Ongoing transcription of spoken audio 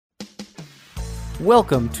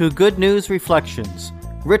Welcome to Good News Reflections,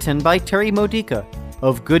 written by Terry Modica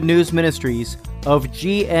of Good News Ministries of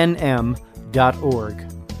GNM.org.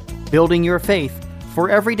 Building your faith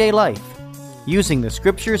for everyday life, using the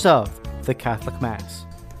scriptures of the Catholic Mass.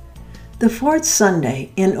 The fourth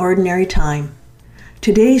Sunday in Ordinary Time.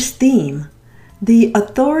 Today's theme, the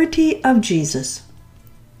authority of Jesus.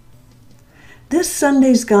 This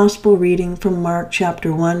Sunday's Gospel reading from Mark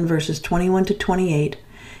chapter 1, verses 21 to 28,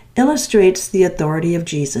 illustrates the authority of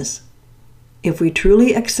Jesus. If we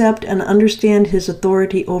truly accept and understand His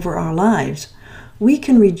authority over our lives, we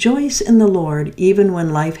can rejoice in the Lord even when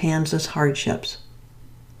life hands us hardships.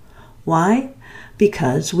 Why?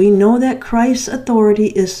 Because we know that Christ's authority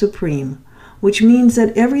is supreme, which means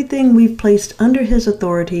that everything we've placed under His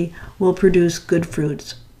authority will produce good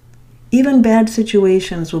fruits. Even bad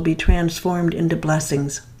situations will be transformed into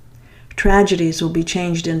blessings. Tragedies will be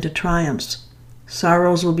changed into triumphs.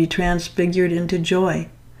 Sorrows will be transfigured into joy.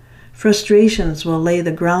 Frustrations will lay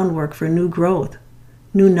the groundwork for new growth,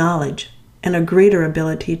 new knowledge, and a greater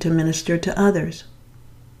ability to minister to others.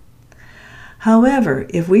 However,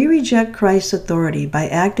 if we reject Christ's authority by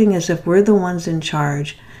acting as if we're the ones in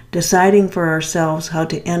charge, deciding for ourselves how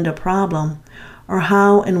to end a problem, or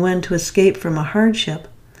how and when to escape from a hardship,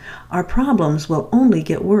 our problems will only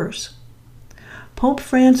get worse. Pope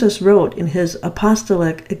Francis wrote in his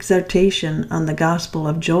apostolic exhortation on the gospel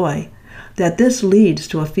of joy that this leads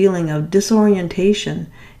to a feeling of disorientation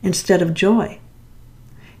instead of joy.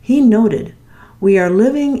 He noted, "We are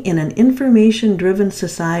living in an information-driven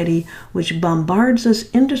society which bombards us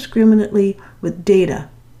indiscriminately with data,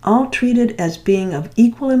 all treated as being of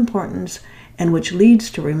equal importance, and which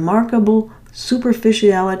leads to remarkable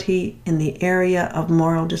superficiality in the area of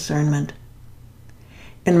moral discernment.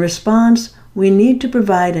 In response, we need to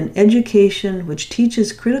provide an education which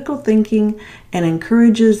teaches critical thinking and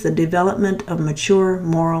encourages the development of mature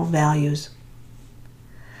moral values."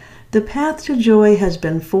 The path to joy has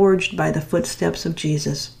been forged by the footsteps of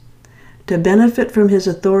Jesus. To benefit from His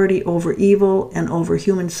authority over evil and over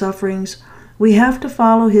human sufferings, we have to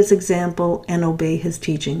follow His example and obey His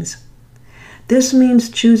teachings. This means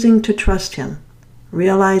choosing to trust Him,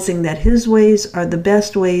 realizing that His ways are the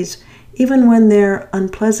best ways even when they're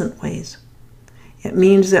unpleasant ways. It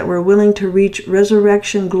means that we're willing to reach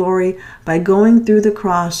resurrection glory by going through the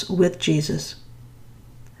cross with Jesus.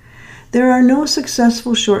 There are no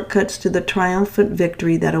successful shortcuts to the triumphant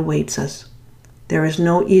victory that awaits us. There is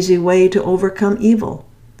no easy way to overcome evil.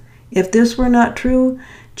 If this were not true,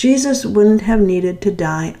 Jesus wouldn't have needed to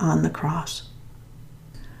die on the cross.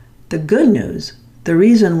 The good news, the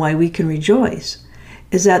reason why we can rejoice,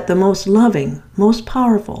 is that the most loving, most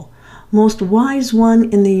powerful, most wise one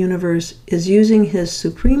in the universe is using His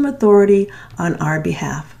supreme authority on our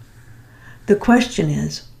behalf. The question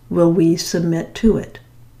is, will we submit to it?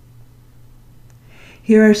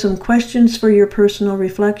 Here are some questions for your personal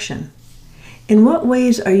reflection. In what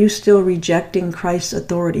ways are you still rejecting Christ's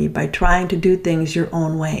authority by trying to do things your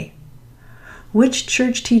own way? Which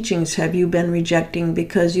church teachings have you been rejecting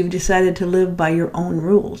because you've decided to live by your own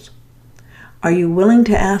rules? Are you willing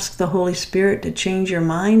to ask the Holy Spirit to change your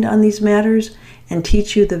mind on these matters and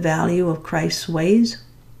teach you the value of Christ's ways?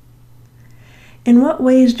 In what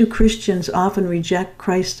ways do Christians often reject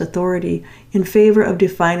Christ's authority in favor of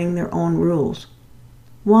defining their own rules?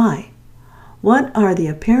 Why? What are the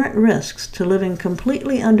apparent risks to living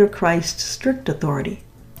completely under Christ's strict authority?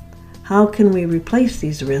 How can we replace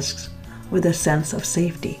these risks with a sense of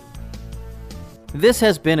safety? This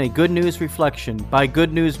has been a Good News Reflection by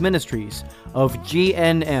Good News Ministries of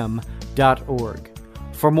GNM.org.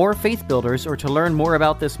 For more faith builders or to learn more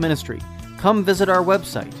about this ministry, come visit our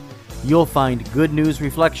website. You'll find Good News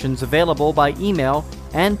Reflections available by email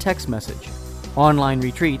and text message, online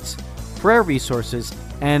retreats, prayer resources,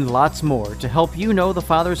 and lots more to help you know the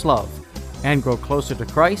Father's love and grow closer to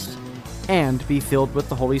Christ and be filled with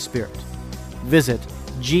the Holy Spirit. Visit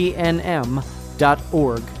GNM.org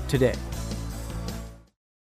today.